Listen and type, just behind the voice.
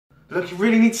Look, you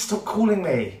really need to stop calling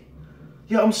me.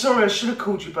 Yeah, I'm sorry, I should have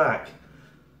called you back.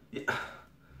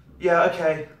 Yeah,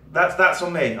 okay. That's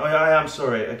on me. I am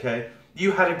sorry, okay?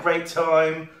 You had a great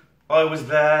time. I was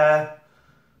there.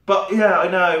 But yeah, I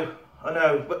know.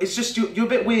 But it's just, you're a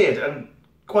bit weird and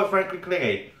quite frankly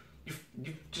clingy. You've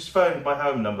just phoned my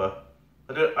home number.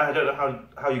 I don't know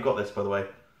how you got this, by the way.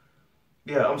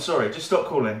 Yeah, I'm sorry. Just stop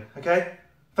calling, okay?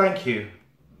 Thank you.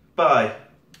 Bye.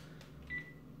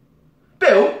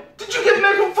 Bill, did you get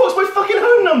Megan Fox my fucking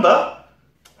home number?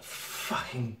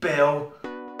 Fucking Bill.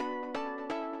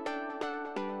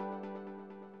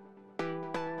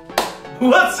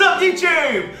 What's up,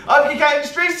 YouTube? I'm Yugioh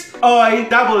Industries. I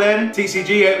dabble in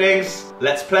TCG openings,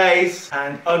 Let's Plays,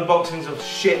 and unboxings of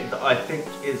shit that I think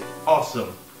is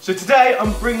awesome. So today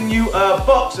I'm bringing you a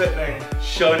box opening,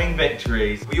 Shining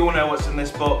Victories. We all know what's in this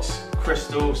box.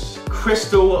 Crystals,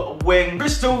 crystal wing,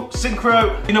 crystal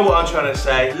synchro, you know what I'm trying to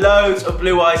say. Loads of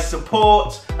Blue Eyes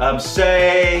support,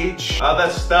 sage,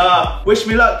 other stuff. Wish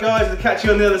me luck, guys, I'll catch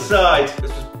you on the other side.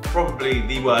 This was probably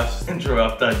the worst intro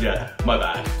I've done yet, my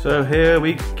bad. So here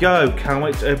we go, can't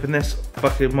wait to open this.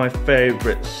 Fucking my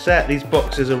favourite set. These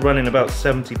boxes are running about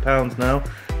 £70 now,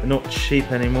 they're not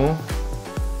cheap anymore.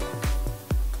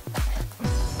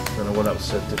 I don't know why that was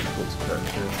so difficult to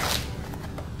purchase.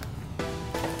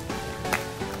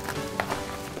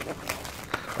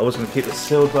 I was going to keep it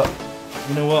sealed, but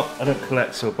you know what? I don't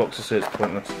collect sealed boxes, so it's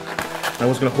pointless. I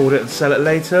was going to hoard it and sell it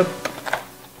later.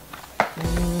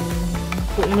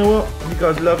 But you know what? You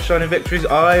guys love Shining Victories.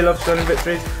 I love Shining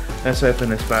Victories. Let's open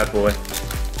this bad boy.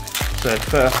 So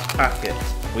first packet,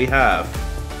 we have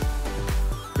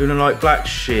Lunalite Black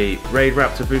Sheep, Raid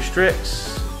Raptor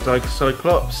Boostrix,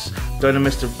 Cyclops,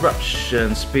 Dynamist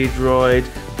Eruption, Speedroid,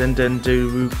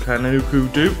 Dendendu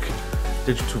Kanuku Duke,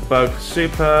 Digital Bug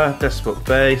Super, Despot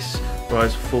Base,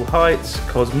 Rise Full Heights,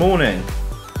 Cos Morning.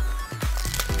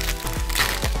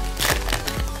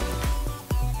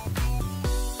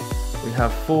 We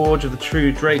have Forge of the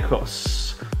True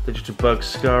Dracos, Digital Bug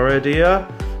Scarodia,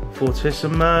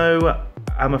 Fortissimo,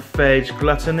 Amaphage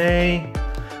Gluttony,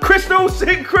 Crystal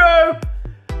Synchro!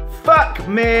 Fuck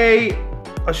me!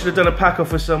 I should have done a pack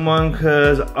off with someone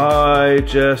because I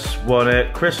just want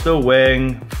it. Crystal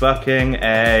Wing, fucking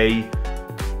A.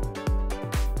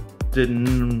 Did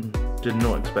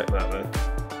not expect that though.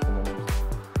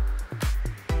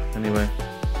 Anyway,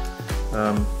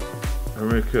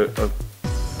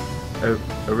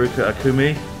 Aruka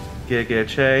Akumi, Gear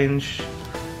Change,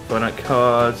 Finite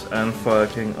Cards, and Fire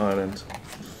King Island.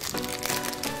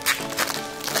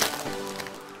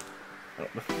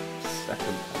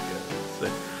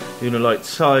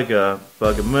 Lunalite Tiger,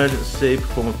 Bug Emergency,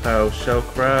 Performer Power Shell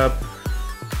Crab,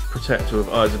 Protector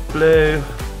of Eyes of Blue,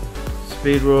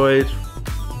 Speedroid,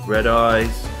 Red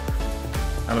Eyes,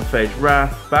 Amaphage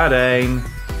Wrath, Bad Aim,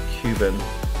 Cuban.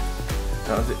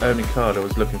 That was the only card I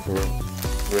was looking for,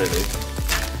 really.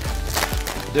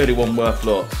 The only one worth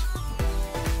lots.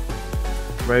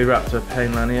 Ray Raptor,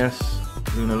 Pain Lanius,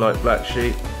 Lunalite Black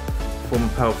Sheep, Former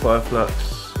Pal Fireflux,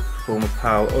 Former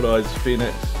Pal Odd Eyes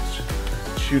Phoenix,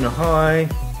 Tuna High,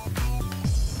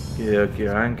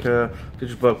 Gear Anchor,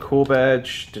 Digital Bug Corb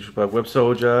Edge, Digital Bug Web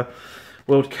Soldier,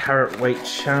 World Carrot Weight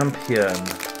Champion.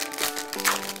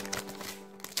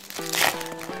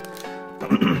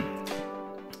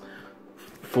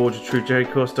 Forge of True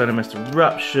Dracos, Dynamist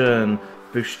Eruption,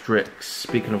 Boostrix,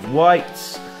 Speaking of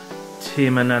Whites,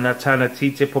 Timananatana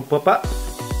Tite Pop-Up,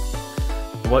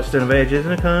 Whitestone of Ages,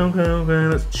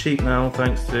 that's cheap now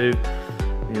thanks to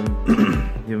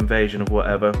the invasion of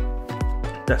whatever.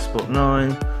 Despot 9,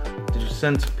 Digital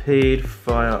Centipede,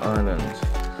 Fire Island.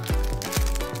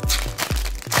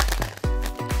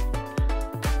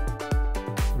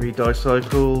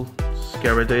 Redicycle,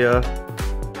 Scarodia,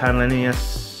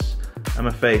 Panlinius,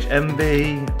 Amaphage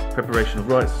Envy, Preparation of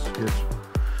Rites, good.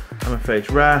 Amaphage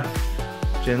Wrath,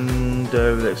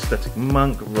 Jindo, the Aesthetic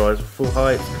Monk, Rise of Full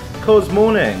Height, Cos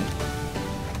Morning.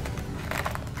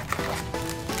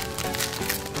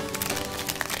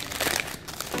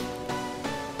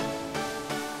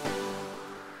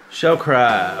 Shell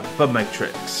Crab, Bug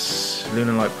Matrix,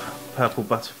 Lunalite Purple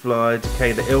Butterfly,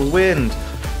 Decay the Ill Wind,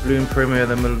 Bloom Premier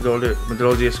the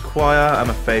Melodious Choir,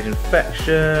 Amaphage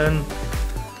Infection,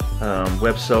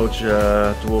 Web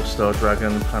Soldier, Dwarf Star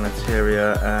Dragon,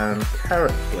 Planetaria, and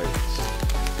Carrot Plates.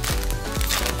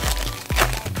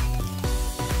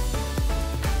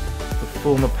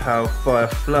 Performer Pal Fire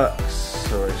Flux,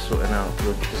 sorry, sorting out,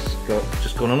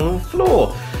 just gone on the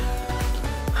floor.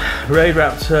 Raid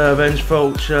Raptor, Avenge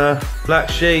Vulture, Black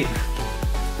Sheep,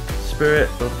 Spirit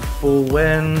of the Full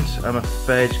Wind,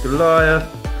 Amaphage Goliath,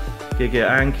 Giga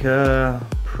Anchor,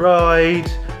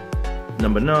 Pride,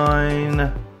 number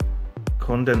 9,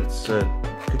 Condenser,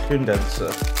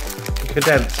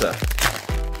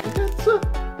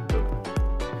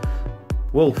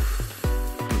 Wolf,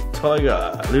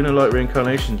 Tiger, Lunar Light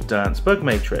Reincarnation Dance, Bug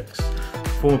Matrix,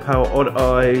 Form of Power, Odd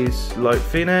Eyes, Light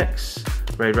Phoenix,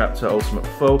 Raid Raptor, Ultimate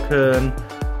Falcon,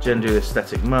 Gendu the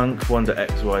Aesthetic Monk, Wonder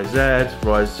XYZ,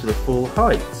 Rise to the Full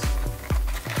Height.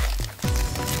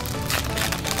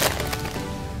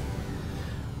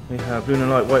 We have Lunar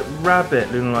Light White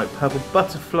Rabbit, Lunar Light Purple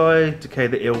Butterfly, Decay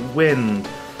the Ill Wind.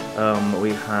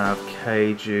 We have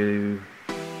Keiju,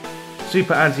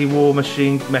 Super Anti-War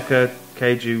Machine Mecha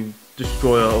Keiju,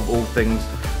 Destroyer of all things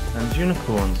and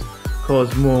unicorns.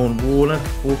 Cosmorn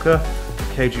Walker,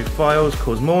 Keiju Files,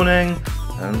 Cause Morning,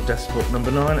 and Despot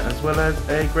number 9, as well as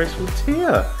a Graceful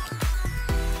Tear.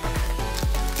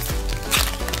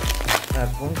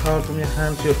 Add 1 card from your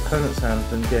hand to your opponent's hand,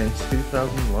 then gain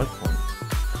 2,000 life points.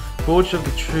 Forge of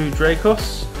the True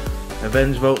Dracos,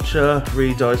 Avenge Vulture,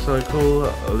 Re-Die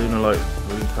Cycle, Lunar Light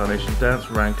Reincarnation Dance,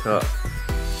 Rank Up,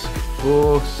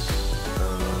 Force,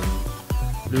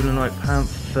 Lunar Light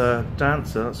Panther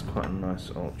Dancer, that's quite a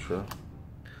nice ultra.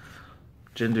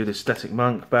 Jindu the Aesthetic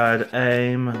Monk, Bad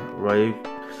Aim, Ryu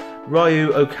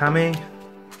Okami,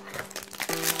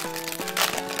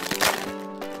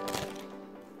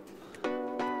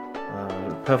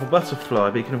 Purple Butterfly,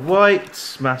 Beacon of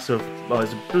White, Massive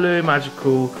Eyes of Blue,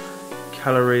 Magical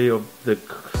Calorie of the...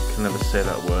 I can never say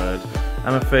that word.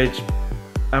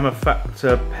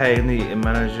 Amafactor Pain, the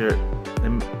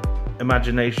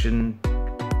Imagination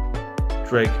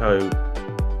Drake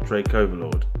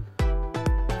Overlord.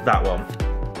 That one.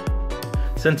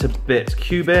 Center Bit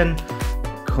Cubin,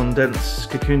 Cocoon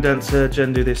Dancer,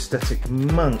 Gendu the Aesthetic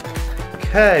Monk.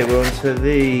 Okay, we're on to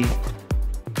the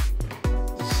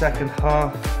second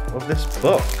half of this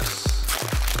box.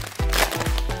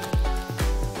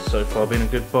 So far been a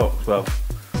good box. Well,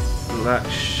 Black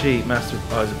Sheep, Master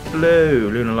of Eyes of Blue,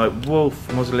 Lunar Light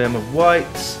Wolf, Mausoleum of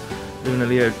White, Lunar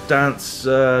Leo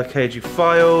Dancer, Keiju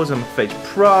Files, Phage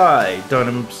Pride,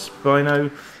 Dynamis Spino,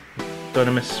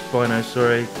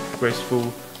 sorry,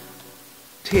 Graceful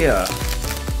Tear.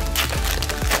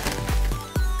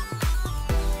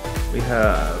 We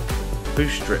have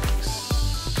Boostrix,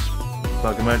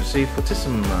 Bug Emergency,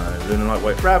 Fortissimo, Lunar Light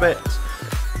White Rabbit,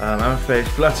 Amaphage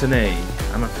Gluttony,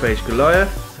 Amaphage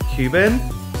Goliath, Cubin,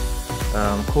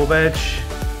 Corbedge,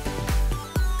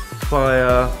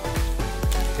 Fire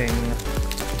King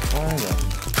Island,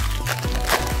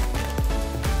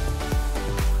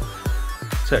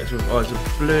 Protector with Eyes of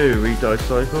Blue, Re-Die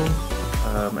Cycle,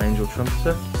 Angel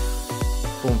Trumpeter,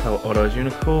 Form Power Odd Eyes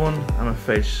Unicorn,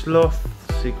 Amaphage Sloth,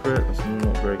 Secret, that's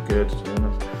not very good to be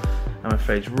honest.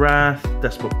 Amaphage Wrath,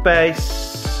 Despot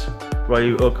Base,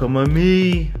 Ryu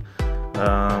Okomami,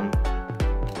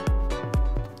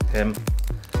 him.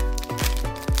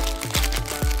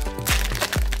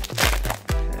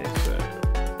 Okay, so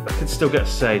I could still get a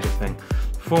Sage, I think.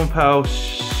 Form Power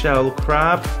Shell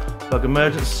Crab, Bug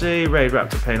Emergency, Raid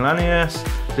Raptor Painlanius,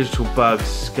 Digital Bug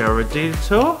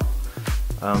Scaraditor,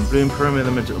 Bloom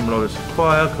Perimeter, the Melodious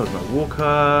Acquire, Cosmo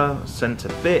Walker, Center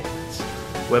Bit,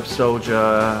 Web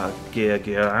Soldier, Gear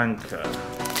Anchor.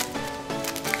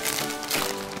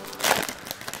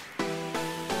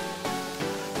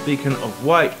 Beacon of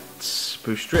White,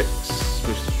 Boostrix,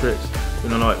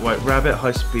 Lunar Light White Rabbit,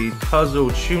 High Speed Puzzle,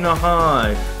 Tuna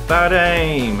High, Bad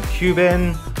Aim,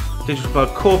 Cubin, Digital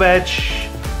Bug Corbedge,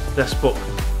 Despot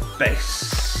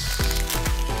Base.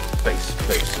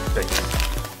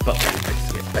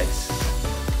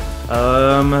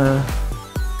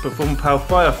 Perform Power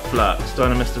Fire Flux,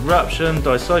 Dynamist Eruption,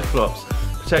 Dicyclops,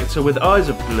 Protector with Eyes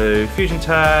of Blue, Fusion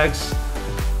Tags,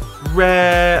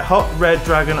 Rare, Hot Red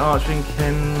Dragon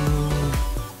Archwingkin,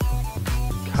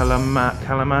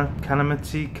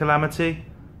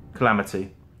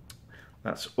 Calamity.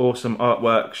 That's awesome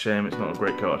artwork, shame it's not a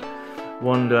great card.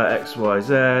 Wonder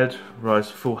XYZ, Rise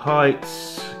to Full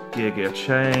Heights, Gear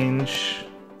Change.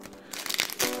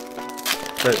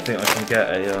 Don't think I can get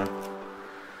a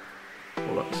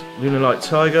Lunar Light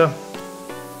Tiger,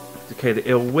 Decay the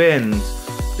Ill Wind,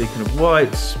 Beacon of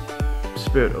White,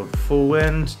 Spirit of the Full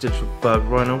Wind, Digital Bug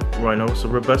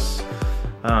Rhinoceros,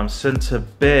 Center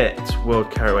Bit,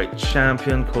 World Carryweight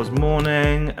Champion, Cause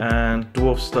Morning, and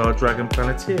Dwarf Star Dragon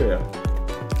Planetaria.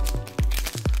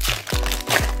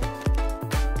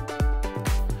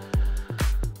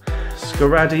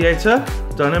 Scaradiator,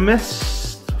 Dynamist,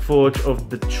 Forge of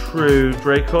the True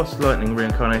Dracos, Lightning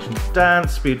Reincarnation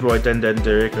Dance, Speedroy Denden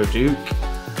Derico Duke,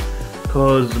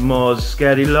 Cosmos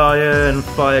Scary Lion,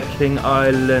 Fire King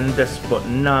Island, Despot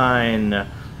 9,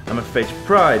 Amaphage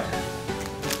Pride,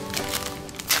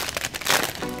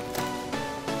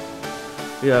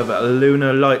 We have a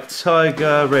Lunar Light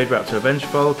Tiger, Raid Raptor Avenger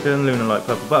Falcon, Lunar Light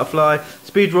Purple Butterfly,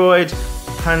 Speedroid,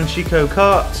 Panchiko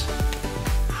Cart,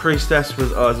 Priestess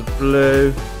with Eyes of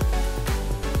Blue,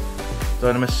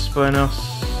 Dynamis Spinos,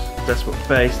 Despot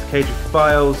Base, the Cage of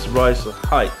Files, Rise to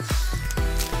Heights.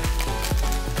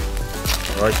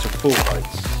 Rise to Full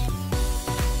Heights.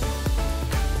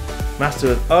 Master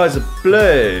with Eyes of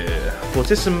Blue,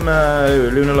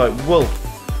 Fortissimo, Lunar Light Wolf,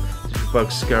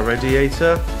 Bug Scar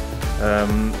Radiator.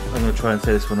 I'm going to try and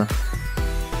say this one.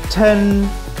 10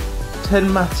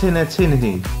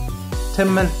 Matinatini.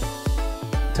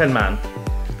 10 man.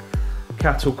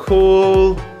 Cattle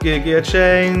Call, Gear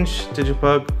Change,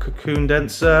 Digibug, Cocoon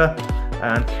Denser,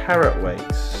 and Carrot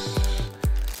Weights.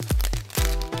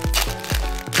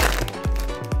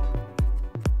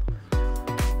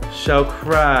 Shell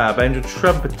Crab, Angel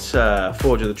Trumpeter,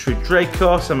 Forge of the True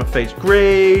Dracos, Hammerface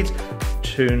Greed,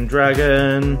 Toon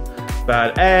Dragon,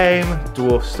 Bad Aim,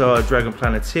 Dwarf Star Dragon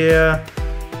Planeteer,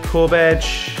 Corb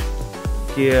Edge,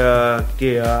 Gear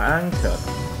Anchor.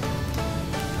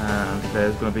 And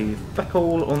there's going to be fuck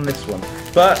all on this one.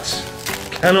 But,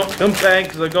 cannot complain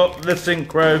because I got the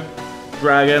Synchro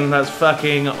Dragon, that's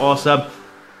fucking awesome.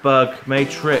 Bug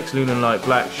Matrix, Lunar Light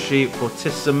Black Sheep,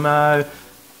 Fortissimo,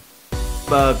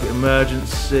 Bug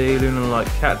Emergency, Lunar Light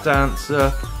Cat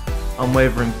Dancer,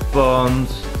 Unwavering Bond,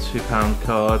 £2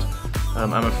 card,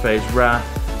 Amaphase Wrath,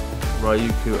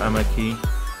 Ryuku Amaki,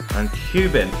 and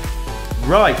Cubin.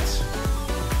 Right!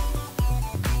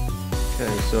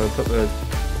 Okay, so I've got the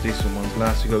decent ones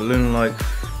last. You've got the Lunar Light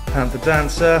Panther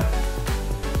Dancer,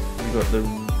 you've got the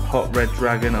Hot Red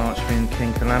Dragon Archfiend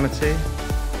King Calamity,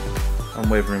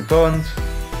 Unwavering Bond,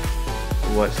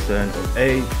 the White Stone of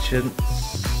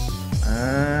Ancients,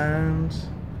 and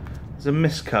there's a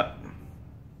miscut.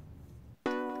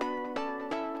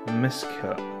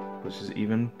 Which is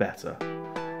even better.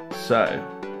 So,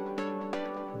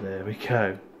 there we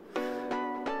go.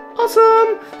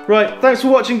 Awesome! Right, thanks for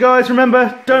watching, guys.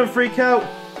 Remember, don't freak out,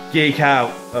 geek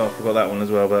out. Oh, I forgot that one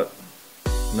as well, but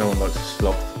no one likes a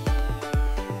sloth.